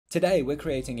Today, we're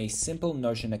creating a simple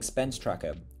Notion expense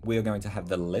tracker. We are going to have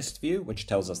the list view, which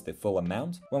tells us the full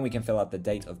amount, when we can fill out the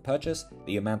date of purchase,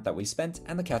 the amount that we spent,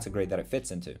 and the category that it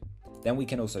fits into. Then we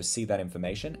can also see that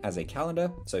information as a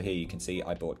calendar. So here you can see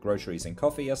I bought groceries and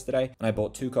coffee yesterday, and I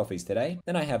bought 2 coffees today.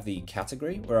 Then I have the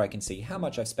category where I can see how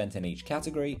much I've spent in each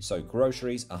category. So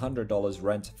groceries, $100,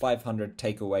 rent, $500,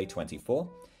 takeaway, $24.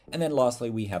 And then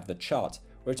lastly, we have the chart,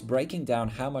 where it's breaking down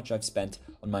how much I've spent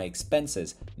on my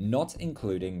expenses, not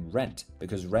including rent,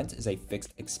 because rent is a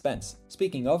fixed expense.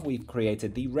 Speaking of, we've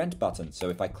created the rent button. So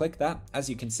if I click that, as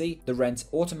you can see, the rent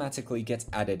automatically gets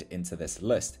added into this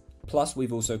list. Plus,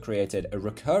 we've also created a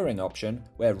recurring option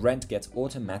where rent gets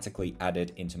automatically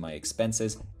added into my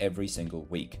expenses every single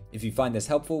week. If you find this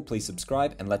helpful, please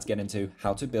subscribe and let's get into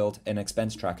how to build an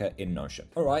expense tracker in Notion.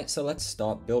 All right, so let's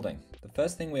start building. The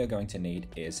first thing we are going to need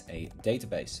is a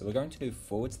database. So we're going to do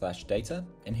 /data,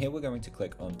 and here we're going to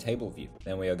click on table view.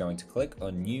 Then we are going to click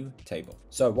on new table.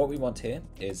 So what we want here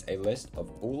is a list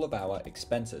of all of our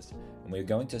expenses. And we're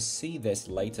going to see this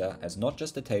later as not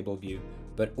just a table view,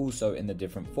 but also in the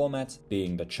different formats,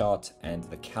 being the chart and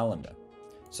the calendar.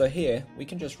 So here we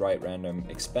can just write random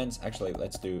expense. Actually,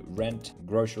 let's do rent,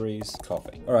 groceries,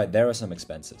 coffee. All right, there are some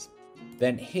expenses.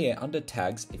 Then here under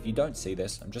tags, if you don't see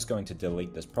this, I'm just going to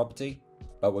delete this property,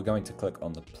 but we're going to click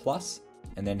on the plus.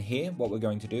 And then here, what we're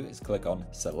going to do is click on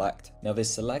select. Now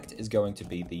this select is going to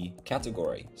be the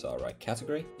category. So I'll write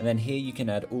category. And then here you can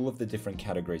add all of the different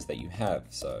categories that you have.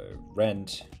 So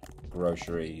rent,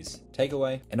 groceries,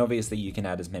 takeaway. And obviously you can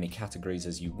add as many categories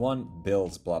as you want,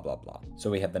 bills, blah, blah, blah. So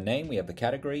we have the name, we have the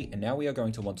category, and now we are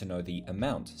going to want to know the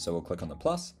amount. So we'll click on the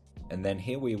plus, and then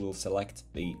here we will select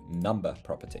the number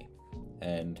property.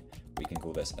 And we can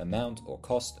call this amount or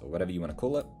cost or whatever you want to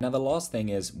call it. Now the last thing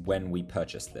is when we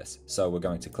purchase this. So we're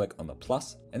going to click on the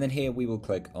plus, and then here we will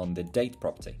click on the date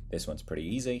property. This one's pretty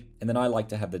easy. And then I like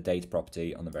to have the date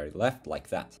property on the very left like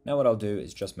that. Now what I'll do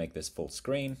is just make this full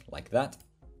screen like that.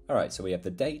 All right, so we have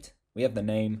the date, we have the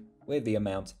name, we have the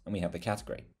amount, and we have the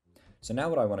category. So now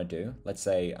what I want to do, let's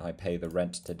say I pay the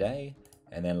rent today,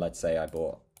 and then let's say I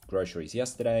bought groceries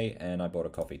yesterday and I bought a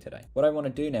coffee today. What I want to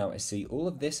do now is see all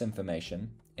of this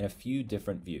information in a few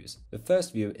different views. The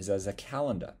first view is as a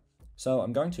calendar. So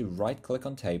I'm going to right click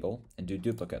on table and do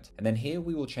duplicate. And then here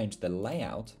we will change the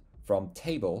layout from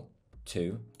table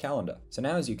to calendar. So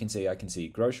now as you can see, I can see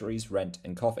groceries, rent,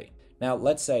 and coffee. Now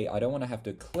let's say I don't want to have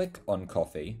to click on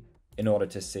coffee in order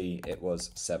to see it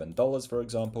was $7, for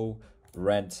example,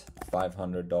 rent,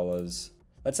 $500.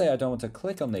 Let's say I don't want to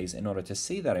click on these in order to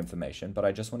see that information, but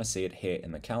I just want to see it here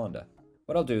in the calendar.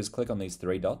 What I'll do is click on these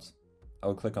 3 dots. I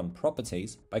will click on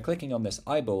properties. By clicking on this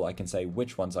eyeball, I can say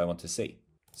which ones I want to see.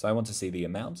 So I want to see the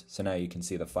amount. So now you can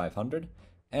see the 500,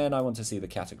 and I want to see the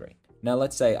category. Now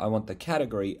let's say I want the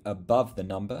category above the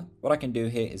number. What I can do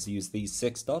here is use these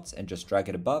 6 dots and just drag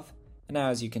it above. And now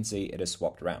as you can see, it is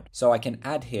swapped around. So I can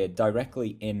add here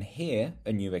directly in here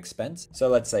a new expense. So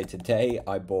let's say today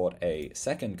I bought a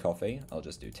second coffee. I'll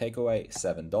just do takeaway,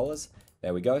 $7.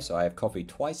 There we go. So I have coffee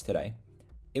twice today.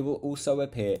 It will also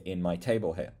appear in my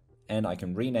table here. And I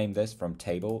can rename this from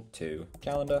table to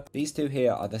calendar. These two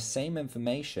here are the same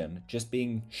information, just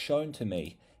being shown to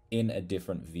me in a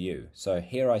different view. So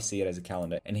here I see it as a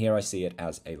calendar, and here I see it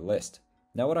as a list.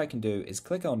 Now what I can do is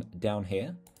click on down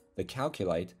here, the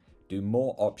calculate, do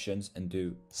more options, and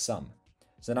do sum.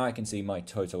 So now I can see my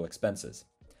total expenses.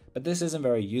 But this isn't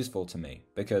very useful to me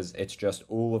because it's just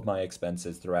all of my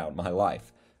expenses throughout my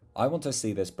life. I want to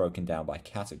see this broken down by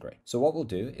category. So what we'll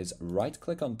do is right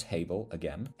click on table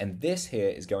again, and this here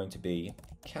is going to be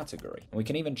category. And we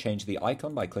can even change the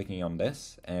icon by clicking on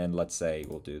this, and let's say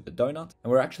we'll do the donut,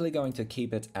 and we're actually going to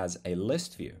keep it as a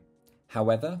list view.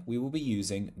 However, we will be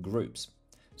using groups.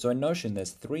 So in Notion,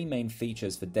 there's 3 main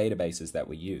features for databases that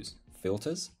we use: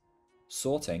 filters,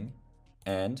 sorting,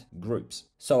 and groups.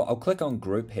 So I'll click on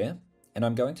group here, and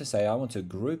I'm going to say I want to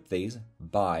group these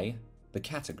by the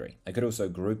category. I could also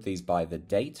group these by the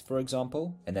date, for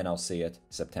example, and then I'll see it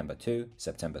September 2,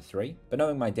 September 3. But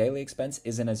knowing my daily expense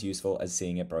isn't as useful as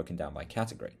seeing it broken down by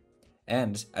category.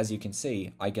 And as you can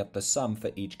see, I get the sum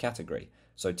for each category.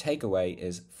 So takeaway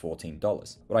is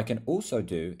 $14. What I can also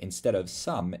do instead of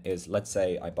sum is, let's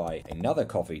say I buy another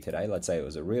coffee today. Let's say it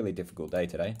was a really difficult day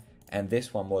today, and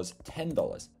this one was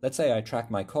 $10. Let's say I track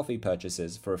my coffee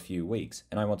purchases for a few weeks,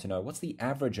 and I want to know what's the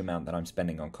average amount that I'm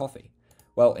spending on coffee.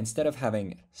 Well, instead of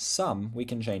having sum, we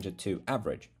can change it to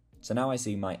average. So now I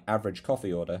see my average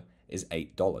coffee order is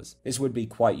 $8. This would be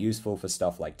quite useful for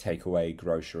stuff like takeaway,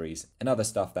 groceries, and other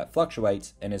stuff that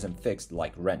fluctuates and isn't fixed,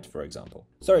 like rent, for example.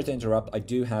 Sorry to interrupt, I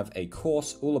do have a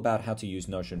course all about how to use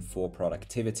Notion for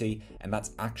productivity, and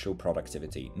that's actual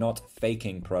productivity, not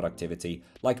faking productivity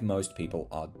like most people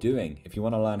are doing. If you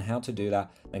want to learn how to do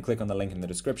that, then click on the link in the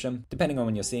description. Depending on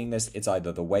when you're seeing this, it's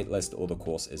either the waitlist or the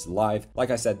course is live.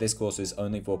 Like I said, this course is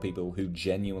only for people who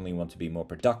genuinely want to be more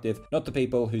productive, not the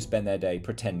people who spend their day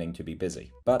pretending to be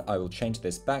busy. But I will change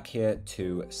this back here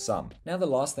to some. Now the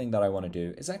last thing that I want to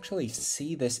do is actually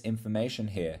see this information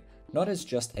here, not as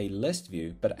just a list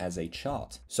view, but as a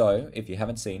chart. So if you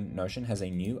haven't seen, Notion has a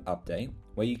new update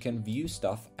where you can view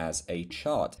stuff as a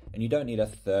chart, and you don't need a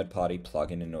third-party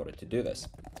plugin in order to do this.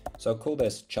 So I'll call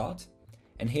this chart,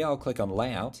 and here I'll click on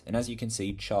layout, and as you can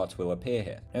see, chart will appear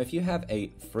here. Now if you have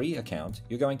a free account,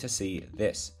 you're going to see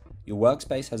this. Your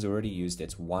workspace has already used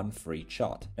its one free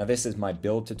chart. Now this is my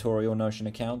build tutorial Notion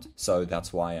account, so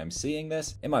that's why I'm seeing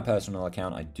this. In my personal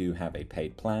account, I do have a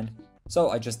paid plan. So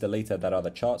I just deleted that other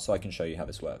chart so I can show you how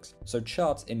this works. So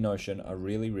charts in Notion are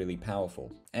really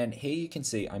powerful. And here you can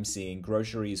see I'm seeing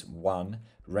groceries 1,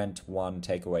 rent 1,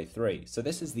 takeaway 3. So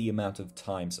this is the amount of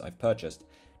times I've purchased.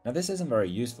 Now this isn't very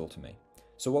useful to me.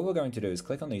 So what we're going to do is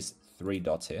click on these 3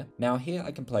 dots here. Now here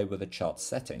I can play with the chart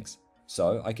settings.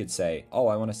 So I could say, oh,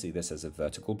 I want to see this as a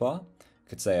vertical bar. I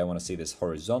could say I want to see this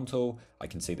horizontal. I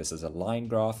can see this as a line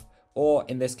graph. Or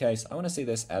in this case, I want to see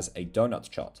this as a donut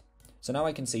chart. So now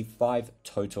I can see 5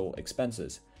 total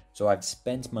expenses. So I've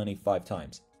spent money 5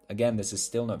 times. Again, this is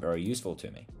still not very useful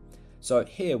to me. So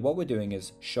here, what we're doing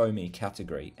is show me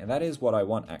category, and that is what I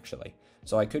want actually.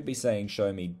 So I could be saying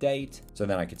show me date, so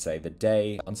then I could say the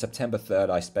day. On September 3rd,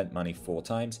 I spent money 4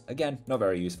 times. Again, not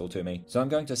very useful to me. So I'm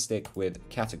going to stick with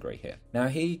category here. Now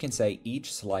here you can say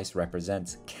each slice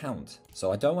represents count.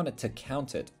 So I don't want it to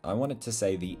count it. I want it to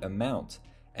say the amount.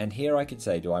 And here I could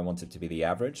say, do I want it to be the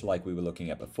average like we were looking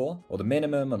at before? Or the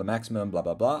minimum or the maximum, blah,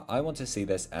 blah, blah. I want to see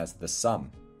this as the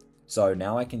sum. So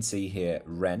now I can see here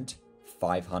rent,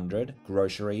 500,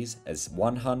 groceries as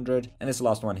 100, and this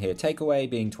last one here, takeaway,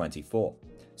 being 24.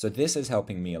 So this is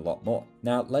helping me a lot more.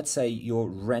 Now, let's say your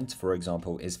rent, for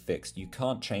example, is fixed. You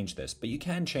can't change this, but you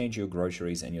can change your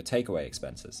groceries and your takeaway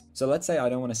expenses. So let's say I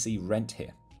don't want to see rent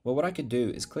here. Well, what I could do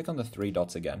is click on the 3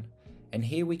 dots again, and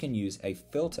here we can use a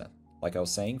filter. Like I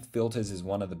was saying, filters is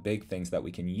one of the big things that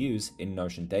we can use in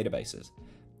Notion databases.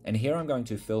 And here I'm going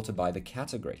to filter by the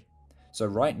category. So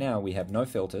right now we have no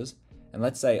filters. And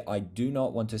let's say I do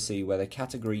not want to see where the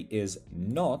category is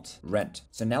not rent.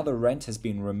 So now the rent has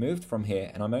been removed from here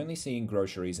and I'm only seeing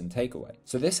groceries and takeaway.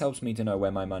 So this helps me to know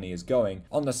where my money is going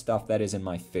on the stuff that is in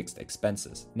my fixed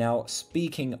expenses. Now,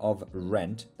 speaking of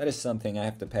rent, that is something I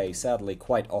have to pay sadly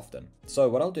quite often. So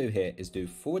what I'll do here is do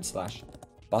 /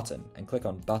 button and click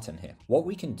on button here. What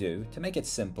we can do to make it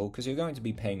simple, because you're going to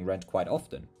be paying rent quite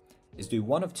often, is do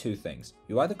one of 2 things.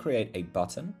 You either create a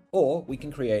button or we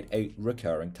can create a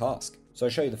recurring task. So I'll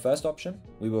show you the first option.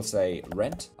 We will say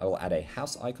rent. I will add a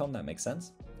house icon, that makes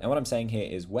sense. And what I'm saying here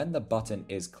is when the button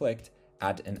is clicked,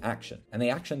 add an action. And the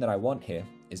action that I want here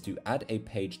is to add a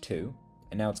page to,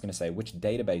 and now it's going to say which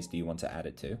database do you want to add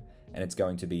it to, and it's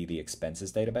going to be the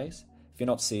expenses database. If you're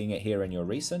not seeing it here in your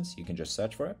recents, you can just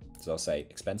search for it. So I'll say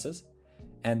expenses.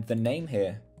 And the name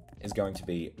here is going to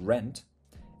be rent.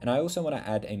 And I also want to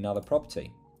add another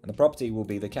property. And the property will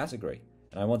be the category.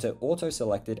 And I want it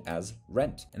auto-selected as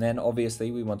rent. And then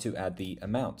obviously we want to add the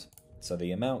amount. So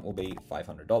the amount will be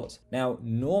 $500. Now,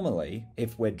 normally,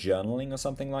 if we're journaling or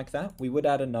something like that, we would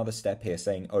add another step here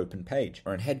saying open page.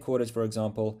 Or in headquarters, for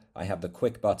example, I have the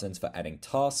quick buttons for adding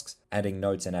tasks, adding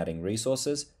notes and adding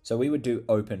resources. So we would do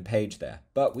open page there,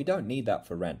 but we don't need that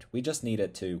for rent. We just need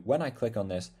it to, when I click on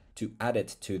this, to add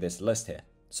it to this list here.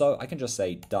 So I can just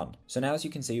say done. So now as you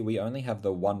can see, we only have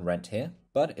the one rent here,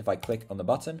 but if I click on the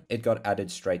button, it got added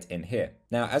straight in here.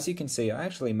 Now, as you can see, I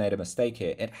actually made a mistake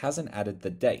here. It hasn't added the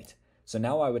date. So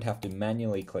now I would have to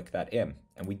manually click that in,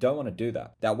 and we don't want to do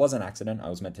that. That was an accident, I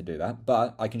was meant to do that,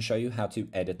 but I can show you how to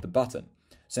edit the button.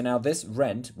 So now this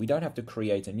rent, we don't have to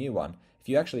create a new one. If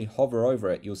you actually hover over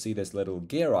it, you'll see this little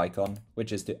gear icon,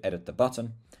 which is to edit the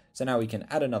button. So now we can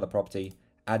add another property,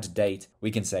 add date,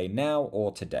 we can say now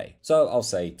or today. So I'll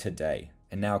say today,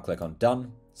 and now click on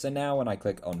done. So now when I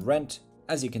click on rent,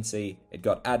 as you can see, it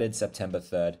got added September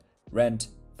 3rd, rent,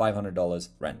 $500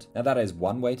 rent. Now that is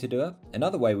one way to do it.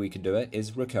 Another way we could do it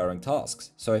is recurring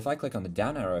tasks. So if I click on the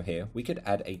down arrow here, we could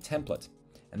add a template.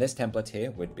 And this template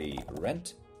here would be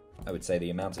rent. I would say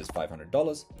the amount is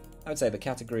 $500. I would say the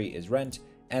category is rent.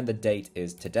 and the date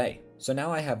is today. So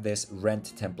now I have this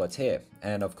rent template here.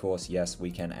 And of course, yes,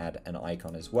 we can add an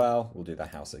icon as well. We'll do the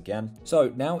house again.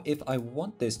 So now if I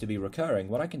want this to be recurring,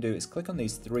 what I can do is click on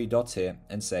these three dots here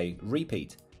and say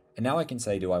repeat. And now I can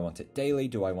say, do I want it daily?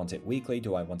 Do I want it weekly?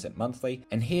 Do I want it monthly?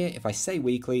 And here, if I say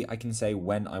weekly, I can say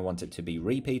when I want it to be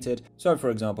repeated. So for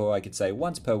example, I could say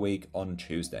once per week on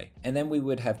Tuesday. And then we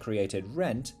would have created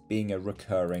rent being a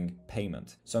recurring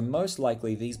payment. So most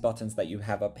likely these buttons that you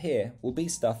have up here will be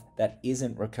stuff that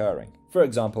isn't recurring. For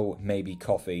example, maybe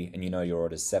coffee, and you know your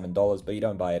order's $7, but you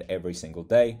don't buy it every single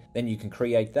day. Then you can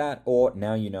create that, or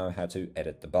now you know how to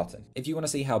edit the button. If you want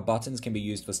to see how buttons can be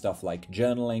used for stuff like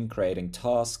journaling, creating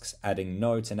tasks, adding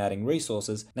notes, and adding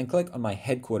resources, then click on my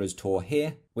headquarters tour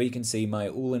here, where you can see my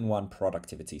all-in-one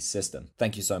productivity system.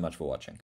 Thank you so much for watching.